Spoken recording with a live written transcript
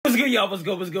good, y'all? What's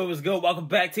good? What's good? What's good? Welcome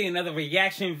back to another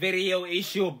reaction video.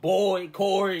 It's your boy,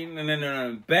 Cory.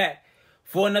 I'm back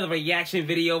for another reaction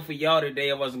video for y'all today.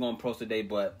 I wasn't going to post today,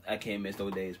 but I can't miss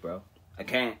those days, bro. I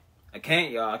can't,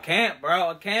 y'all. I can't,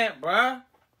 bro.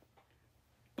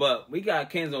 But we got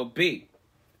Kenzo B.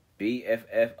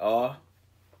 Bffr.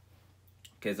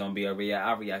 Kenzo B.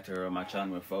 I react to her on my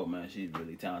channel before, man. She's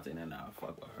really talented, and I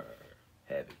fuck with her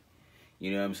heavy.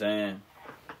 You know what I'm saying?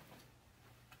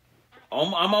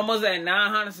 I'm almost at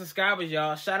 900 subscribers,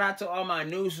 y'all. Shout out to all my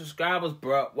new subscribers,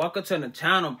 bro. Welcome to the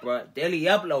channel, bro. Daily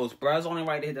uploads, bro. It's only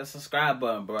right to hit that subscribe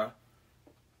button, bro.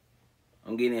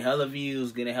 I'm getting hella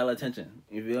views, getting hella attention.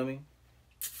 You feel me?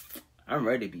 I'm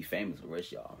ready to be famous and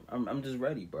rich, y'all. I'm just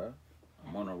ready, bro.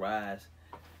 I'm on a rise.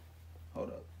 Hold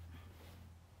up.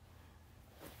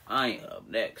 I ain't up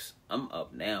next. I'm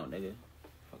up now, nigga.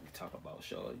 Talk about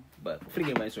shorty, but before we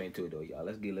get right straight into it though, y'all,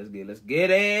 let's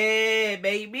get it,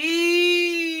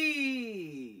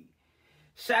 baby.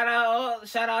 Shout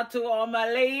out to all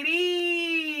my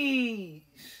ladies.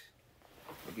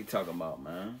 What you talking about,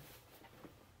 man?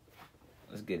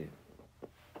 Let's get it.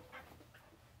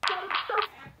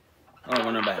 Oh,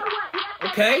 run her back.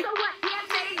 Okay.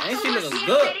 Ain't she looking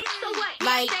good?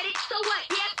 Like,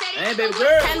 hey, baby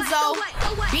girl. Kenzo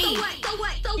B.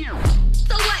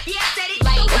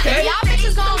 Okay. Y'all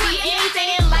bitches gonna be anything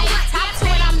in life. Top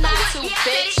 10, I'm not too,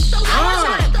 bitch. I want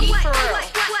y'all to be for real.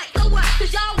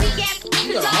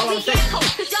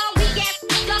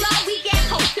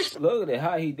 Look at that,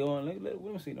 how he doing. Look,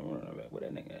 let me see them running back. Where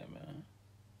that nigga at, man?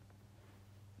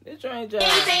 This train job.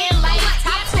 Anything in life.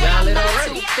 Top 10, I'm not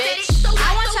too, bitch.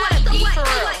 I want y'all to be for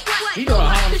real. He doing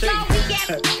Harlem Shake.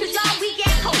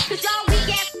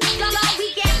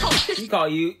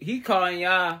 He calling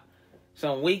y'all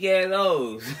some weak ass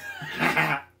O's.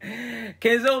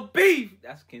 Kenzo beef.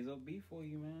 That's Kenzo beef for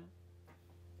you, man.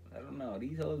 Let them know.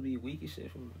 These hoes be weak as shit.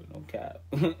 No cap.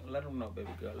 Let them know, baby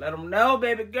girl. Let them know,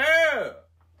 baby girl.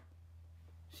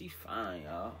 She fine,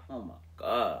 y'all. Oh my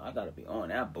god. I gotta be on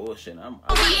that bullshit. I'm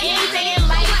anything in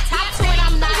life. Top 10,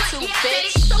 I'm not too,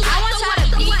 bitch. I want y'all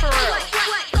to be for real.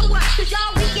 Cause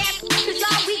y'all weak ass.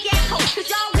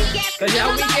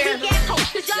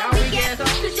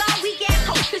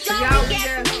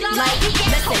 Like,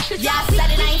 listen, y'all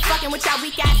said it, I ain't fucking with y'all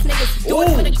weak ass niggas. Do it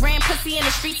for the grand pussy in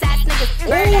the streets ass niggas.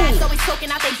 Bird ass always talking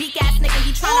out they beak ass nigga.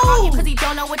 He tryna argue cause he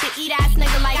don't know what to eat ass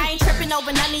nigga. Like, I ain't tripping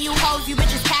over none of you hoes, you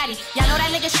bitches catty. Y'all know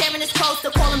that nigga sharing his clothes,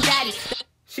 still call him daddy.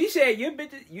 She said you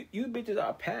bitches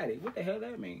are patty. What the hell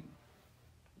that mean?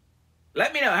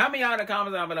 Let me know. How many y'all in the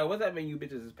comments are like, what's that mean you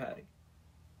bitches is patty?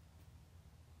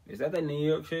 Is that the New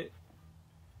York shit?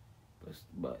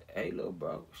 But hey, little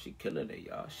bro, she killing it,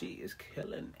 y'all. She is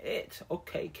killing it.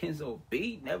 Okay, Kenzo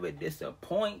B, never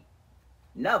disappoint.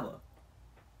 Never.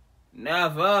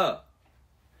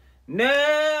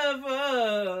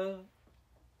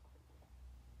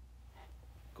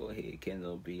 Go ahead,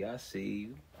 Kenzo B. I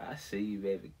see you,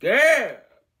 baby girl.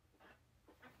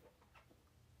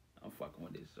 I'm fucking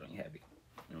with this, so ain't heavy.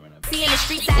 See in the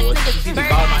streets ass niggas. Bird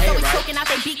ass always talking out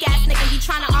they beak ass nigga. He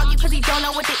tryna argue cause he don't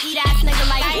know what to eat ass nigga.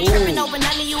 Like, I ain't tripping over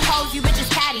none of you hoes, you bitches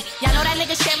catty. Y'all know that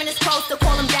nigga sharing his clothes, still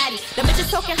call him daddy. The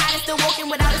bitches talking hot and still walking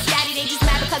without a scatty. They just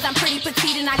mad because I'm pretty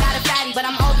petite and I got a fatty. But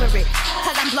I'm over it,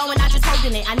 cause I'm blowing, not just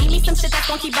holding it. I need me some shit that's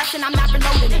gonna keep busting, I'm not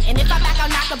reloading it. And if I back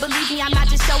out knocker, believe me, I'm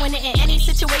not just showing it. In any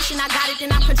situation I got it,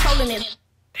 then I'm controlling it.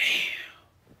 Damn.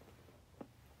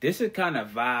 This is kind of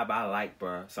vibe I like,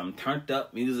 bro. Some turned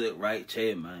up music, right?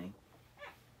 Chill, man.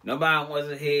 Nobody wants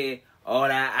to hear all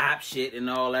that op shit and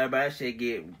all that, but that shit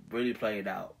get really played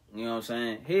out. You know what I'm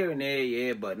saying? Here and there,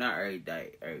 yeah, but not every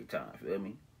day, every time. Feel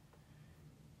me?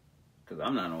 Because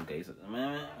I'm not on gangster,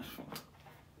 man.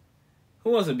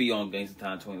 Who wants to be on gangster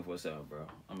time 24/7, bro?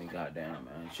 I mean, goddamn,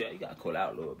 man. Shit, you got to cool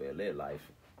out a little bit. Live life.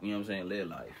 You know what I'm saying? Live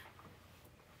life.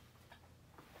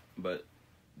 But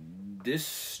this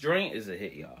string is a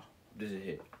hit, y'all. This is a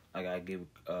hit. I gotta give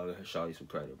Shawty some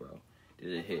credit, bro. This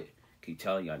is a hit. Keep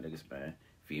telling y'all niggas, man.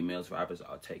 Females rappers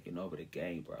are taking over the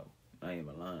game, bro. I ain't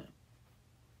even lying.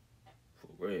 For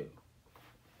real.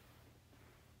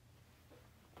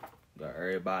 Got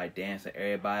everybody dancing,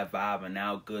 everybody vibing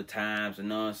out, good times, you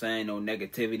know what I'm saying? No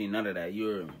negativity, none of that.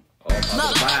 You're all about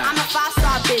Look, the vibe. I'm a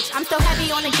 5-star bitch. I'm still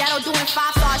heavy on the ghetto doing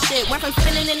 5-star shit. Went from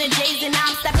spinning in the J's and now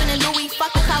I'm stepping in Louis.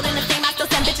 Fuck the cloud and the fame. I still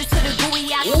send bitches to the gooey.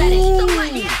 Yeah, I said it. So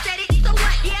what? Yeah, said it. So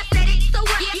what? Yeah, said it. So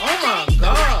what? Yeah, oh my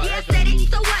god. Yeah, said it.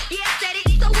 So what? Yeah, said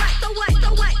it. So what? So what?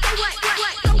 So what? So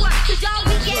what? So what? Cause y'all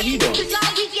we get. Cause y'all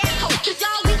we get. Cause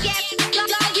y'all we get. Y'all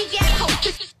we get.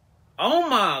 Oh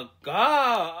my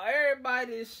god.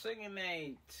 Everybody is singing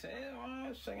that.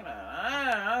 Singing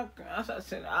that. I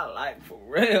said I like for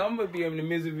real. I'm gonna be in the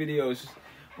music videos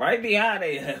right behind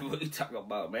that. What you talking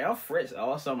about, man? I'm fresh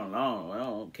all summer long. I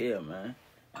don't care, man.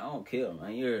 I don't care,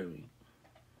 man. You heard me.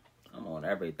 I'm on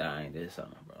everything this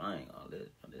summer, bro. I ain't gonna live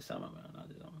this summer, man.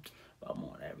 But I'm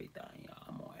on everything, y'all.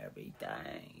 I'm on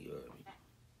everything. You heard me.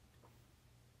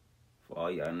 For all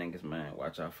y'all niggas, man,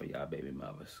 watch out for y'all baby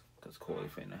mothers. Cause Cory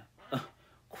finna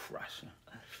crush.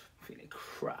 Finna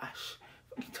crush.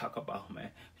 What you talk about, man?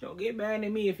 Don't get mad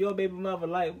at me if your baby mother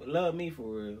love me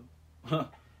for real.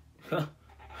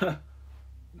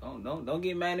 Don't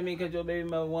get mad at me cause your baby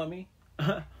mother want me.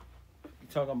 What you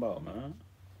talking about, man?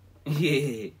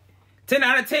 Yeah. 10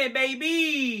 out of 10,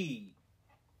 baby.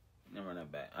 Never run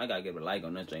that back. I gotta give a like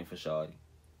on this thing for shawty.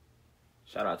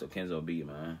 Shout out to Kenzo B,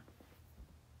 man.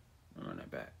 Never run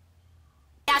that back.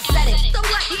 I said it. So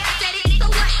what? Yeah, I said it. So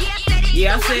what?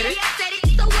 Yeah, I said it. Yeah, I said it.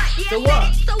 So what? So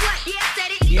what? So what? Yeah, I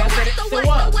said it. Yeah, I said it. So what?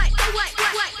 So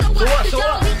what? So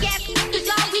what?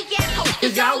 Cause y'all weak ass hoes.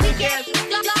 Cause y'all weak ass hoes.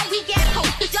 Cause y'all weak ass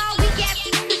hoes. Cause y'all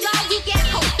weak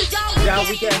ass hoes. Cause y'all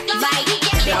weak ass. Like,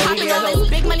 they popping all this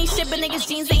big money shit, but niggas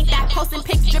jeans ain't that. Posting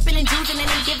pics, dripping and juicing and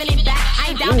ain't giving it back. I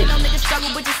ain't down to no niggas struggle,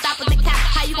 but just stop with the cap.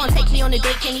 How you gonna take me on a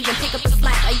date? Can't even pick up the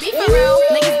slack. Like, be for real.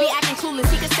 Niggas be acting clueless.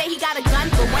 He could say he got a gun,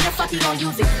 but when the fuck he gonna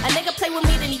use it? A nigga play with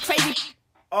me, then he crazy.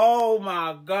 Oh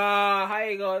my God. How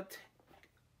you gonna...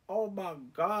 Oh my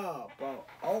God, bro.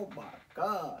 Oh my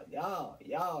God. Y'all.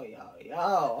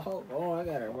 Hold on. I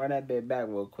gotta run that bit back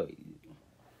real quick.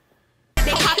 They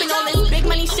popping all this big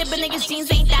money shit, but niggas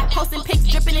jeans ain't that. Posting pics,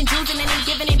 dripping and juicing and ain't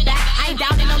giving it back. I ain't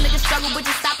down to no niggas struggle, but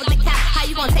just stop with the cap. How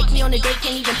you gonna take me on a date?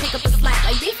 Can't even pick up the slack.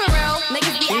 Like, be for real.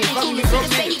 Niggas be acting clueless.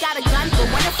 Niggas say he got a gun, but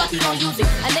when the fuck he gonna use it?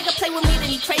 A nigga play with me, then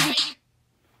he crazy.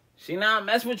 She not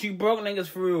mess with you broke niggas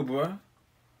for real, bro.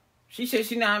 She said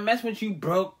she not mess with you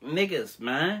broke niggas,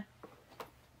 man.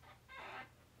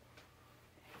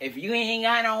 If you ain't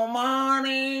got no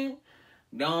money,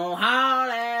 don't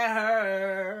holler at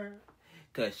her.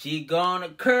 Cause she gonna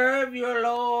curve your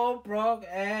little broke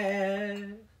ass.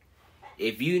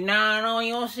 If you not on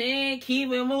your shit,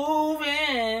 keep it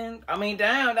moving. I mean,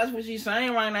 damn, that's what she's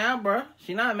saying right now, bro.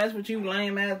 She not mess with you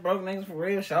lame ass broke niggas for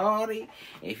real, shorty.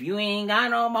 If you ain't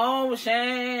got no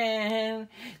motion,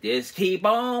 just keep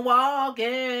on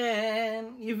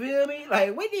walking. You feel me?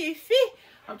 Like, what do you see?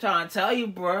 I'm trying to tell you,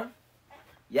 bro.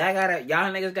 Y'all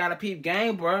niggas gotta peep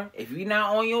game, bro. If you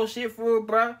not on your shit for real,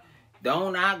 bro,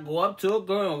 don't not go up to a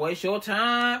girl and waste your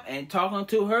time and talking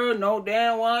to her no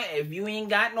damn one if you ain't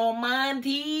got no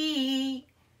money.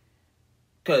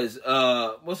 Cause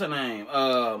what's her name?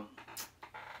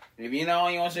 If you not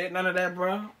on your shit, none of that,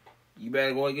 bro, you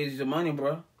better go and get you some money,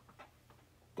 bro.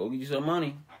 Go get you some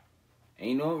money.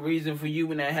 Ain't no reason for you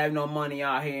when I have no money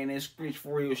out here in this streets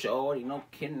for real, shorty. No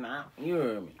kidding out. You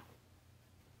heard me.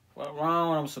 What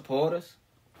wrong with them supporters?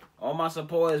 All my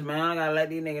supporters, man, I gotta let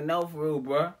these niggas know for real,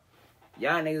 bro.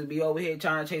 Y'all niggas be over here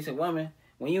trying to chase a woman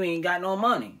when you ain't got no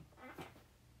money.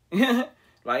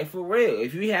 Like, for real.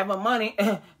 If you have a money,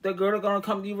 the girl gonna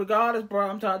come to you regardless, bro.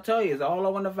 I'm trying to tell you, it's all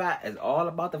over the vibe. It's all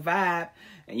about the vibe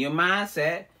and your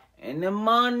mindset and the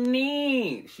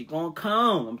money. She gonna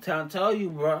come. I'm trying to tell you,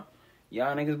 bro.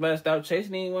 Y'all niggas better stop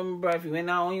chasing these women, bro. If you ain't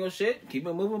out on your shit, keep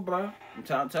it moving, bro. I'm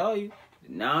trying to tell you.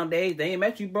 Nowadays, they ain't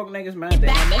met you broke niggas, man. They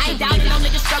I ain't down to no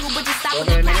niggas struggle, but just stop with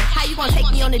the crap. How you gonna take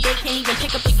me on a date? Can't even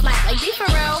pick up the slack. Like, be for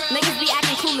real. Niggas be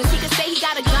acting clueless. He could say he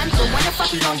got a gun, but when the fuck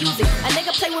he gonna use it? A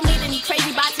nigga play with me, then he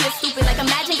crazy, boxy or stupid. Like,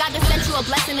 imagine God just sent you a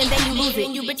blessing and then you lose it.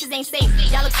 And you bitches ain't safe.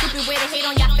 Y'all look stupid, wear the hate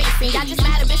on y'all face. And y'all just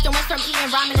mad a bitch that went from eating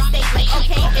ramen to steak. Like,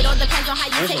 okay, it all depends on how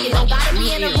you take it. Don't gotta be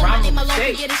in a room, my name alone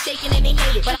can get it shaking and they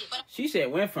hate it. But she said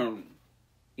went from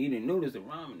eating noodles to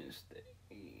ramen to steak.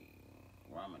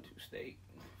 Ramen to steak.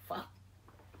 Fuck.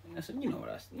 I said, you know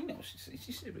what she said.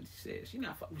 She said what she said. She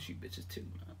not fucking with you bitches too,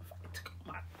 man. Oh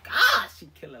my God, she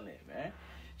killing it, man.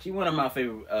 She one of my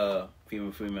favorite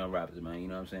female rappers, man. You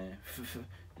know what I'm saying?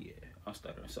 Yeah, I'm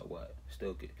stuttering. So what?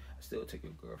 I still take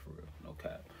your girl for real. No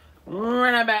cap.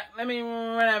 Run that back. Let me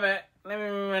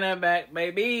run that back,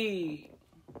 baby.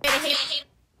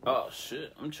 Oh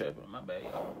shit, I'm tripping. My bad,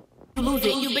 y'all. Lose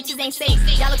it, and you bitches ain't safe.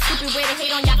 Y'all look stupid, wear the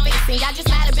hate on y'all face. And y'all just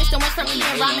mad a bitch that went from eating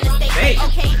ramen to steak.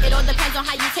 Okay, it all depends on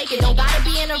how you take it. Don't gotta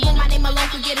be in a room, my name alone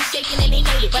could get it shaking and they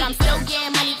hate it. But I'm still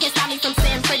getting money, can't stop me from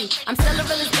staying pretty. I'm still the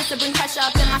realest bitch to bring pressure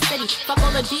up in my city. Fuck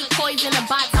all the decoys and the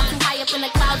bots. I'm too high up in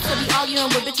the clouds to be arguing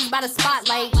with bitches by the spot.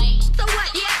 Like, so what?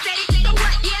 Yeah, I said it. So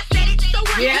what? Yeah, I said it. So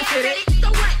what? Yeah, I said it.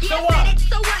 So what? Yeah, I said it.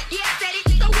 So what? Yeah, I said it.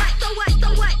 So what? So what? So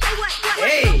what? So what?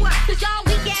 Hey. So what? Cause y'all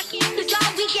weak ass. Cause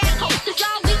y'all weak ass. Cause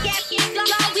y'all weak ass. Cause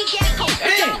y'all weak ass.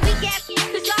 Cause y'all weak ass.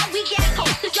 Cause y'all weak ass. Cause y'all weak ass.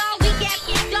 Cause y'all weak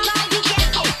ass.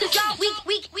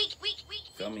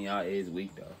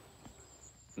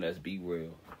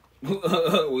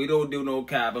 We don't do no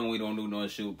capping. We don't do no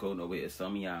shoot code over here.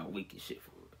 Some of y'all wicked shit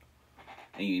for real.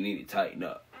 And you need to tighten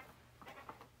up.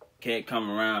 Can't come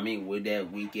around me with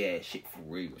that weak ass shit for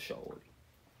real, shorty.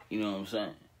 You know what I'm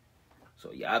saying?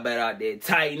 So y'all better out there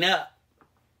tighten up.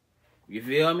 You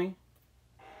feel me?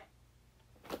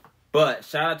 But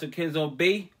shout out to Kenzo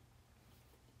B.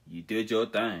 You did your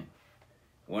thing.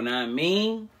 When I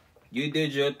mean you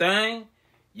did your thing,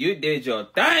 you did your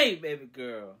thing, baby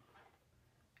girl.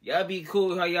 Y'all be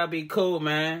cool how y'all be cool,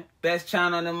 man. Best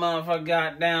channel on the motherfucker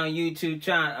goddamn YouTube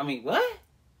channel. I mean, what?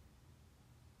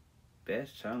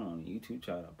 Best channel on the YouTube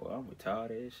channel, boy. I'm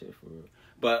retired of this shit for real.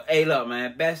 But hey, look,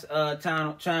 man. Best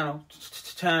channel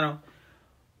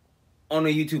on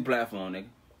the YouTube platform, nigga.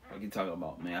 What you talking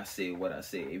about, man? I said what I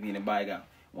said. If anybody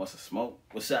wants to smoke,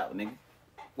 what's up, nigga?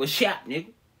 What's up,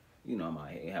 nigga? You know I'm out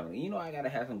here having. You know I gotta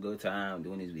have some good time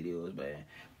doing these videos, man.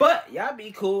 But y'all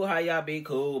be cool how y'all be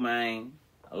cool, man.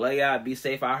 I love y'all. Be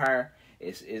safe out here.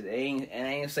 It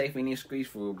ain't safe in these streets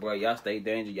for real, bro. Y'all stay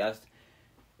dangerous. Y'all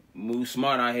move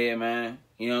smart out here, man.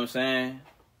 You know what I'm saying?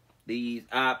 These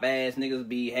op ass niggas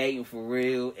be hating for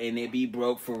real, and they be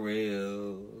broke for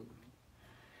real.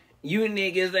 You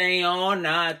niggas ain't on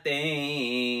nothing.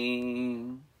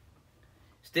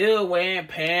 Still wearing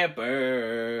Pampers.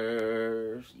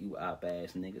 You op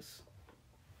ass niggas.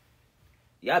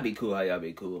 Y'all be cool how y'all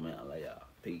be cool, man. I love y'all.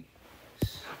 Peace.